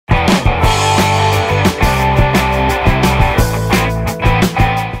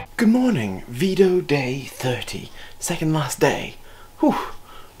VEDO day 30. Second last day. Whew.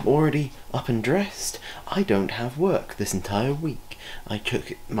 Already up and dressed. I don't have work this entire week. I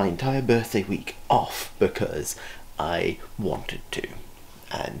took my entire birthday week off because I wanted to.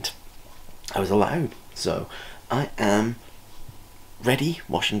 And I was allowed. So I am ready,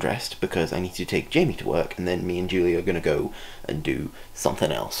 washed and dressed, because I need to take Jamie to work, and then me and Julie are going to go and do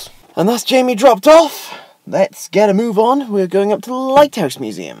something else. And that's Jamie dropped off. Let's get a move on. We're going up to the Lighthouse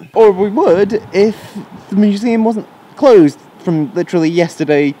Museum. Or we would if the museum wasn't closed from literally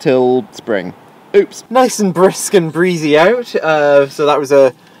yesterday till spring. Oops. Nice and brisk and breezy out, so that was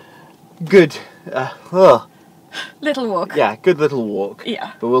a good little walk. Yeah, good little walk.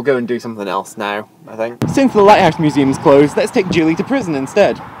 Yeah. But we'll go and do something else now, I think. Since the Lighthouse Museum's closed, let's take Julie to prison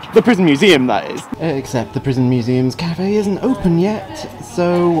instead. The prison museum, that is. Except the prison museum's cafe isn't open yet,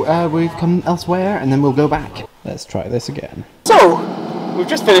 so we've come elsewhere and then we'll go back. Let's try this again. So, we've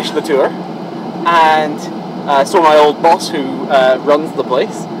just finished the tour and saw my old boss who runs the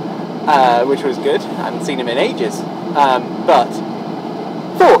place, which was good. I hadn't seen him in ages. But,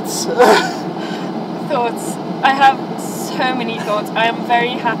 thoughts? Thoughts. I have so many thoughts. I am very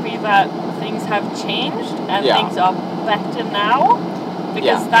happy that things have changed and things are better now,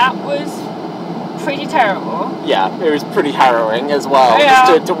 because that was pretty terrible. Yeah, it was pretty harrowing as well,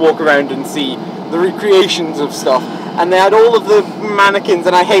 just to walk around and see the recreations of stuff. And they had all of the mannequins,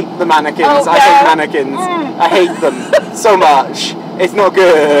 and I hate the mannequins. I hate mannequins. I hate them so much. It's not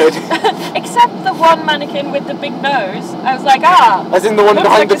good. Except the one mannequin with the big nose. I was like, as in the one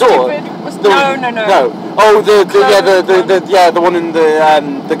behind the door. No. Oh, the one in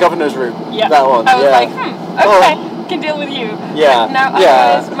the governor's room. Yeah. That one. I was like, okay, can deal with you. Yeah. But no,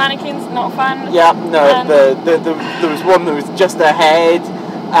 otherwise, mannequins not fun. Yeah. No. There was one that was just a head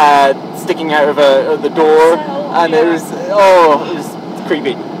sticking out of the door, and it was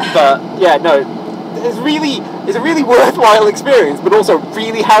creepy. But yeah, no. It's a really worthwhile experience, but also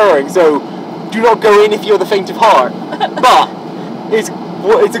really harrowing. So do not go in if you're the faint of heart. But it's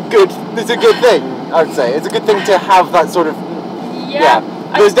a good thing. I would say it's a good thing to have that sort of. Yeah.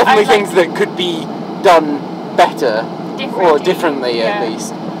 There's definitely things that could be done better or differently at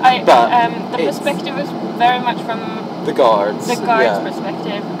least. But the perspective is very much from the guards. The guards'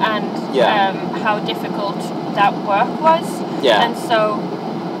 perspective, and how difficult that work was. Yeah. And so.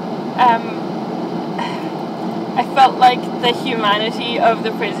 I felt like the humanity of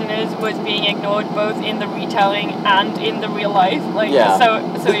the prisoners was being ignored both in the retelling and in the real life. So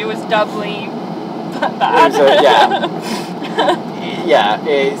it was doubly bad.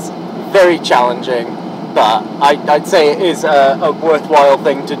 It's very challenging, but I'd say it is a worthwhile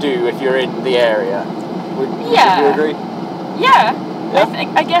thing to do if you're in the area. Would you agree? Yeah.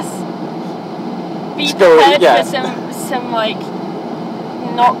 I guess be prepared for some like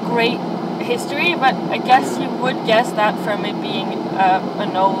not great history, but I guess you would guess that from it being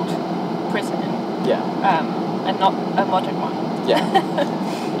an old prison. Yeah. And not a modern one. Yeah.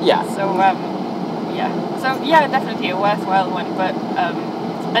 Yeah. So definitely a worthwhile one. But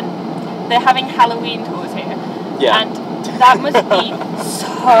and they're having Halloween tours here. Yeah. And that must be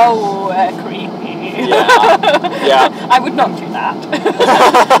so creepy. Yeah. I would not do that.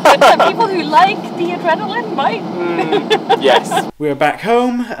 But some people who like the adrenaline might. Yes. We're back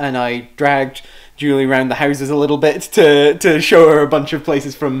home, and I dragged Julie around the houses a little bit to show her a bunch of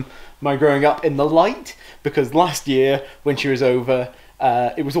places from my growing up in the light, because last year when she was over,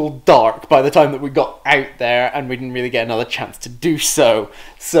 it was all dark by the time that we got out there, and we didn't really get another chance to do so.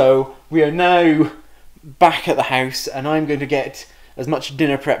 So we are now back at the house, and I'm going to get as much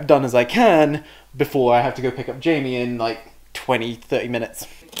dinner prep done as I can before I have to go pick up Jamie in like 20-30 minutes.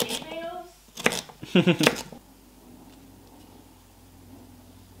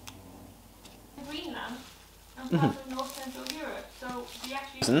 Greenland and part of North Central Europe, so we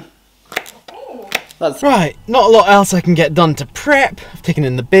actually... That's right, not a lot else I can get done to prep. I've taken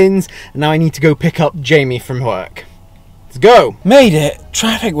in the bins, and now I need to go pick up Jamie from work. Let's go! Made it!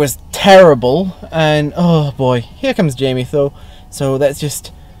 Traffic was terrible, and oh boy, here comes Jamie though. So let's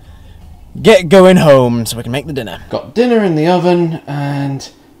just get going home so we can make the dinner. Got dinner in the oven, and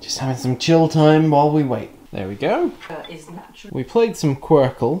just having some chill time while we wait. There we go. We played some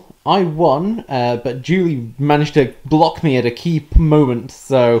Quirkle. I won, but Julie managed to block me at a key moment,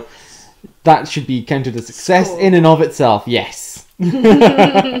 so that should be counted a success in and of itself, yes. We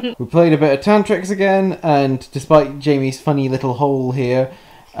played a bit of Tantrix again, and despite Jamie's funny little hole here,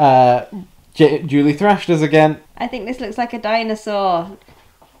 Julie thrashed us again. I think this looks like a dinosaur.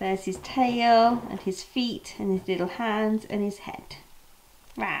 There's his tail, and his feet, and his little hands, and his head.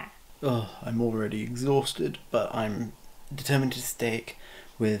 Rah. Oh, I'm already exhausted, but I'm determined to stick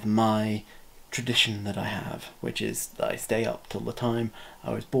with my tradition that I have, which is that I stay up till the time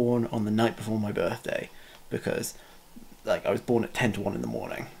I was born on the night before my birthday, because like I was born at 10 to 1 in the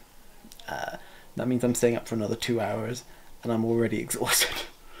morning. That means I'm staying up for another 2 hours and I'm already exhausted.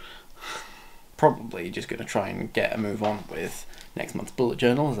 Probably just going to try and get a move on with next month's bullet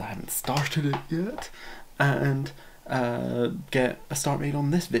journal, as I haven't started it yet, and get a start made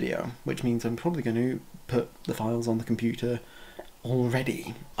on this video, which means I'm probably going to put the files on the computer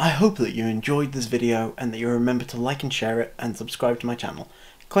already. I hope that you enjoyed this video and that you remember to like and share it and subscribe to my channel.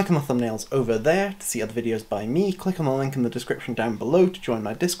 Click on the thumbnails over there to see other videos by me, click on the link in the description down below to join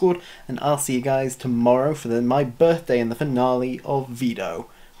my Discord, and I'll see you guys tomorrow for my birthday and the finale of VEDO.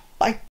 Bye!